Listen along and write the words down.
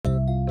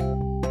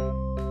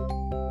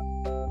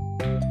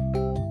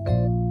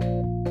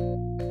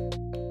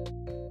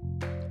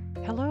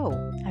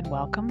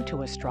welcome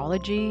to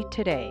Astrology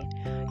Today,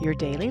 your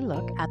daily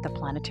look at the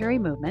planetary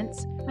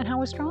movements and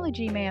how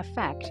astrology may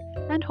affect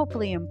and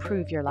hopefully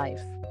improve your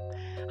life.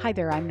 Hi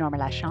there, I'm Norma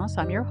Lachance.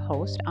 I'm your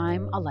host.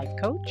 I'm a life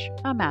coach,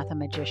 a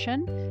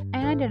mathematician,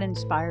 and an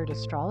inspired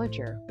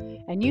astrologer.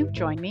 And you've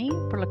joined me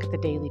for a look at the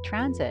daily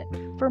transit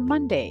for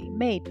Monday,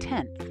 May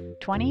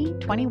 10th,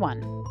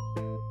 2021.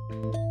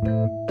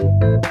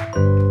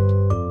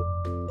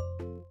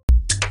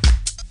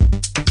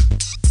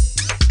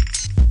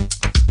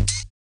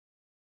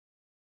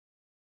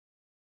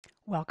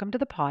 Welcome to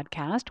the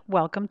podcast.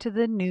 Welcome to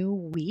the new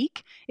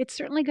week. It's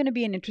certainly going to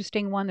be an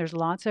interesting one. There's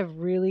lots of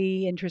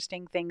really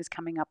interesting things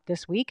coming up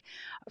this week.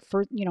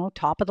 For,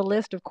 top of the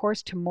list, of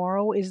course,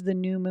 tomorrow is the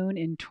new moon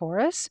in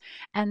Taurus.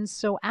 And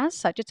so as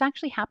such, it's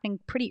actually happening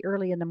pretty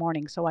early in the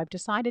morning. So I've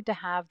decided to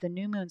have the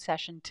new moon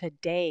session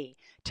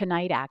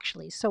tonight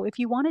actually. So if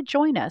you want to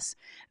join us,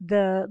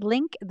 the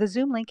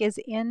Zoom link is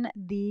in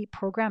the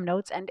program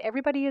notes and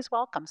everybody is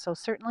welcome. So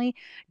certainly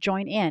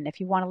join in. If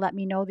you want to let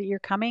me know that you're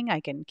coming, I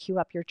can queue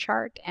up your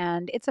chart.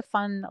 And it's a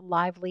fun,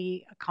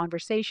 lively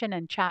conversation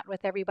and chat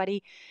with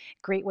everybody.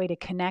 Great way to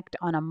connect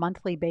on a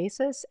monthly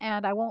basis.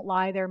 And I won't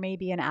lie, there may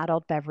be an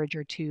adult beverage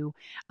or two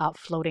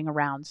floating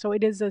around. So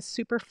it is a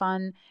super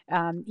fun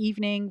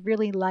evening,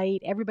 really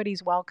light.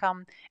 Everybody's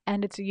welcome.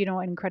 And it's, an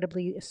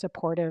incredibly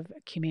supportive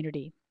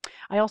community.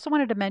 I also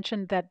wanted to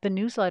mention that the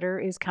newsletter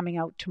is coming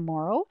out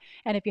tomorrow.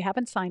 And if you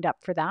haven't signed up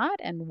for that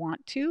and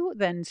want to,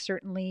 then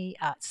certainly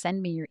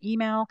send me your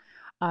email.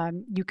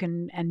 You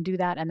can do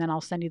that, and then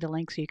I'll send you the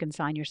link so you can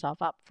sign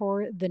yourself up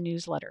for the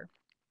newsletter.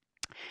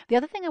 The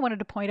other thing I wanted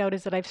to point out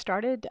is that I've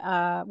started,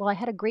 I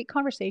had a great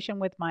conversation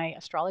with my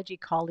astrology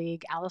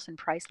colleague, Allison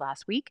Price,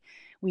 last week.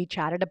 We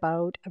chatted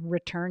about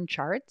return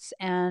charts,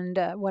 and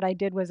what I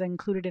did was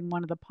included in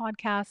one of the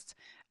podcasts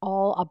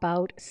all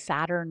about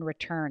Saturn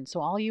return.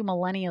 So all you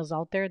millennials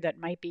out there that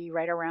might be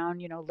right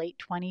around, late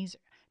 20s,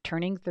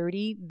 turning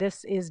 30,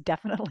 this is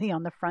definitely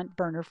on the front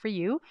burner for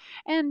you.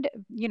 And,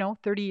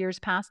 30 years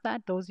past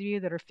that, those of you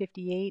that are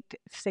 58,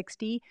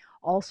 60,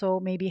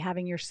 also maybe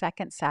having your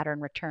second Saturn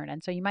return.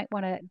 And so you might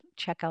want to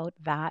check out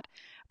that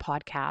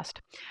podcast.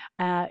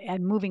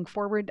 And moving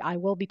forward, I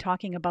will be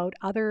talking about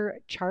other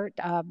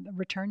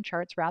return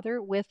charts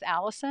with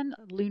Allison,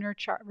 lunar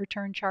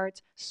return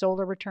charts,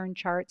 solar return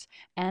charts,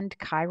 and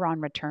Chiron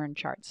return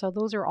charts. So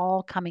those are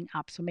all coming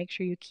up. So make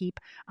sure you keep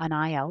an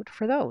eye out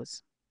for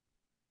those.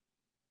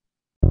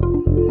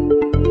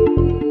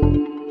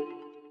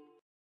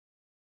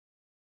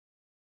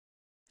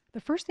 The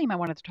first theme I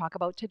wanted to talk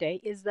about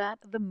today is that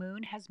the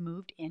moon has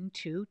moved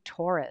into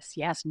Taurus.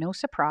 Yes, no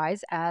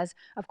surprise, as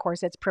of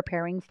course it's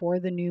preparing for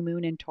the new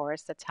moon in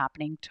Taurus that's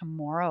happening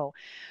tomorrow.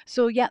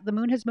 So yeah, the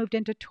moon has moved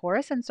into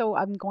Taurus, and so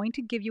I'm going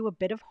to give you a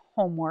bit of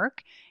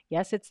homework.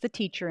 Yes, it's the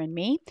teacher in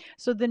me.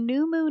 So the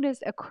new moon is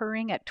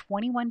occurring at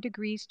 21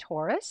 degrees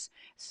Taurus.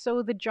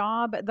 So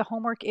the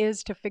homework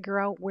is to figure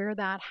out where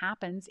that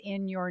happens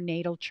in your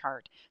natal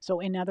chart. So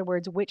in other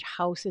words, which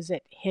house is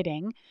it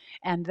hitting?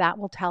 And that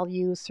will tell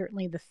you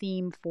certainly the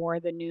theme for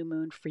the new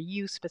moon for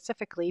you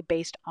specifically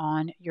based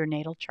on your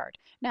natal chart.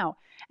 Now,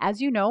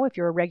 as you know, if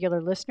you're a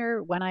regular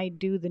listener, when I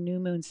do the new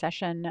moon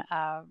session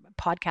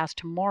podcast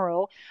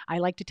tomorrow, I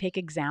like to take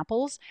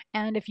examples.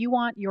 And if you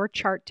want your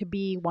chart to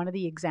be one of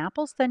the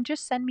examples, then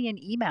just send me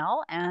an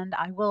email and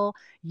I will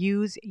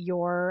use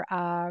your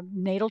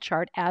natal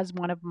chart as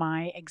one of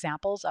my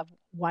examples of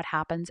what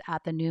happens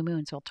at the new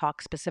moon. So I'll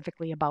talk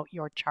specifically about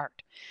your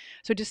chart.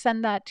 So just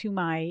send that to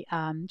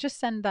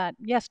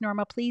yes,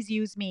 Norma, please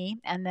use me.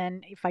 And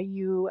then if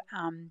you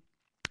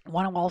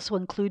want to also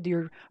include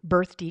your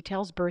birth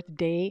details, birth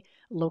day,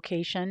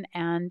 location,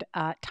 and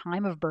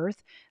time of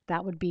birth,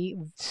 that would be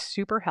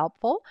super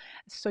helpful.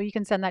 So you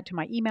can send that to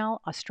my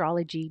email,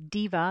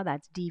 astrologydiva,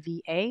 that's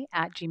DVA,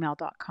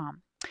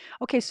 @gmail.com.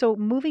 Okay, so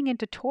moving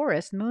into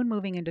Taurus, moon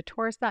moving into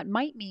Taurus, that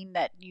might mean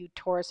that you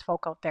Taurus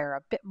folk out there are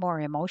a bit more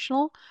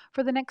emotional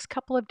for the next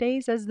couple of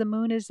days as the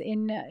moon is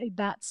in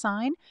that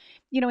sign.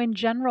 In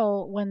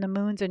general, when the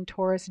moon's in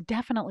Taurus,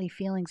 definitely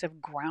feelings of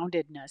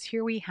groundedness.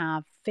 Here we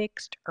have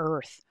fixed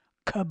earth.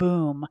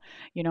 Kaboom,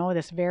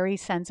 this very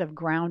sense of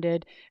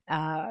grounded,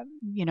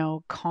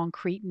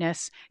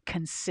 concreteness,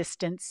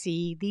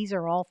 consistency. These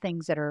are all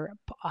things that are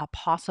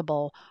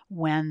possible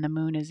when the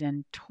moon is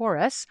in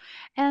Taurus.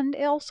 And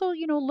also,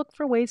 look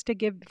for ways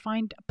to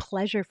find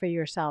pleasure for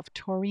yourself.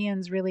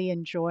 Taurians really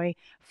enjoy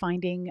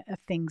finding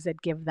things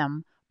that give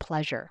them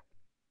pleasure.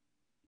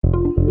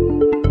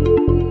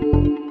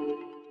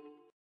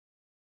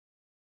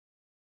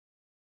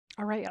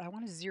 All right, I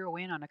want to zero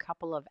in on a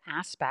couple of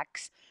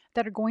aspects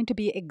that are going to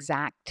be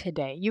exact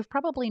today. You've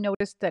probably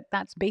noticed that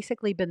that's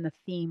basically been the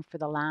theme for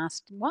the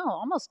last,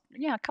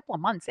 a couple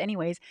of months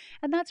anyways.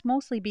 And that's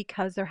mostly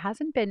because there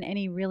hasn't been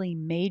any really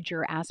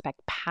major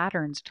aspect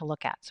patterns to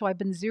look at. So I've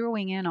been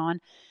zeroing in on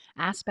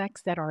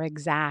aspects that are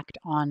exact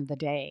on the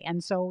day.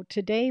 And so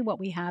today what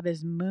we have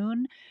is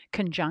moon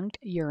conjunct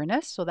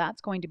Uranus. So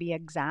that's going to be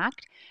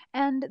exact.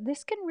 And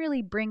this can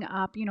really bring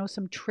up,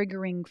 some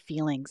triggering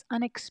feelings,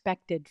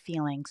 unexpected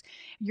feelings.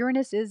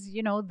 Uranus is,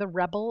 the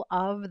rebel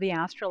of the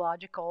astrolabe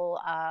astrological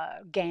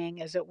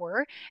gang, as it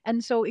were.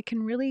 And so it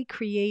can really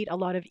create a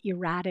lot of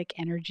erratic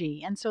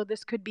energy. And so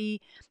this could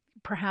be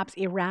perhaps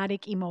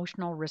erratic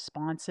emotional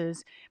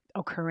responses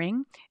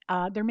occurring.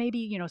 There may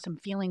be, some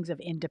feelings of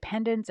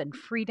independence and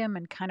freedom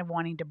and kind of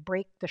wanting to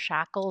break the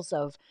shackles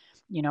of,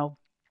 you know,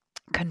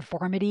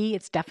 conformity.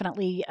 It's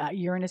definitely,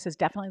 Uranus is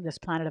definitely this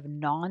planet of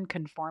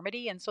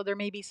non-conformity. And so there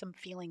may be some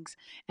feelings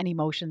and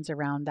emotions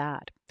around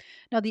that.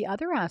 Now, the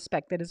other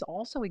aspect that is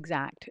also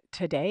exact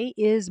today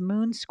is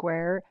Moon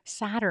square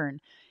Saturn.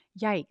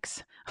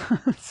 Yikes.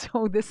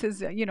 So this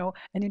is, an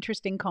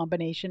interesting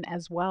combination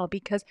as well,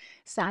 because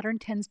Saturn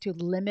tends to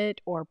limit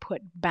or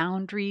put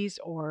boundaries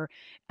or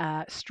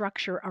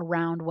structure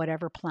around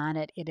whatever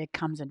planet it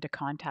comes into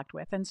contact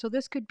with. And so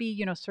this could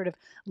be, sort of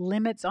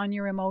limits on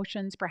your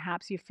emotions.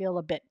 Perhaps you feel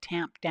a bit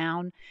tamped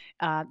down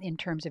in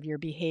terms of your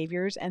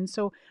behaviors. And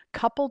so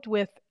coupled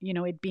with,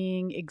 it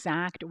being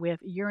exact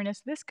with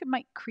Uranus, this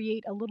might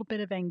create a little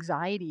bit of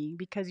anxiety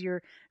because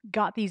you're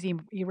got these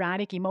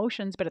erratic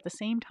emotions, but at the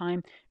same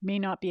time may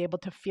not be able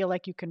to feel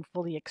like you can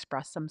fully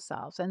express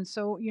themselves. And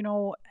so,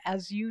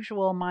 as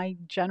usual, my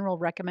general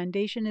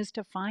recommendation is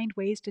to find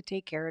ways to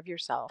take care of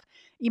yourself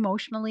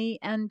emotionally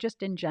and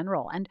just in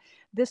general. And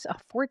this,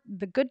 for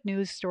the good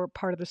news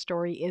part of the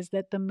story is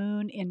that the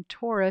moon in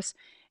Taurus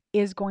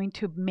is going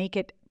to make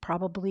it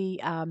probably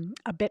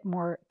a bit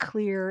more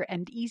clear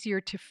and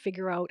easier to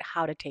figure out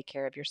how to take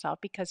care of yourself,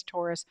 because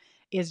Taurus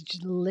is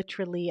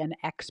literally an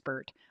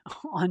expert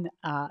on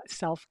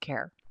self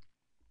care.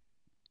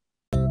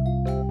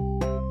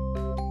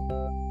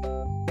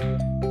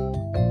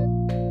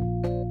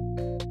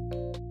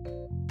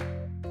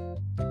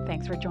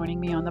 Thanks for joining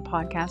me on the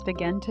podcast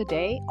again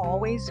today.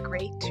 Always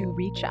great to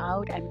reach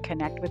out and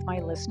connect with my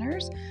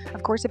listeners.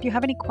 Of course, if you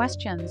have any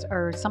questions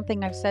or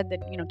something I've said that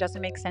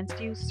doesn't make sense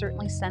to you,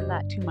 certainly send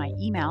that to my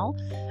email,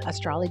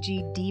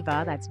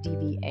 astrologydiva, that's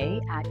DVA,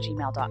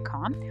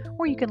 @gmail.com,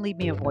 or you can leave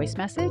me a voice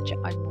message.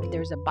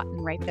 There's a button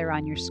right there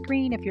on your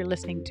screen. If you're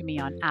listening to me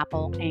on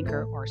Apple,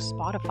 Anchor, or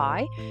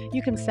Spotify,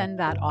 you can send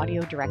that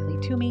audio directly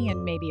to me,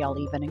 and maybe I'll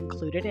even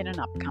include it in an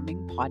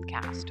upcoming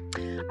podcast.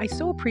 I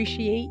so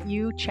appreciate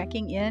you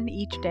checking in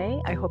each day.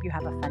 I hope you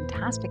have a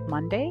fantastic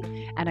Monday,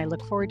 and I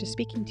look forward to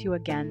speaking to you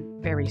again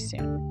very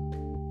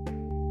soon.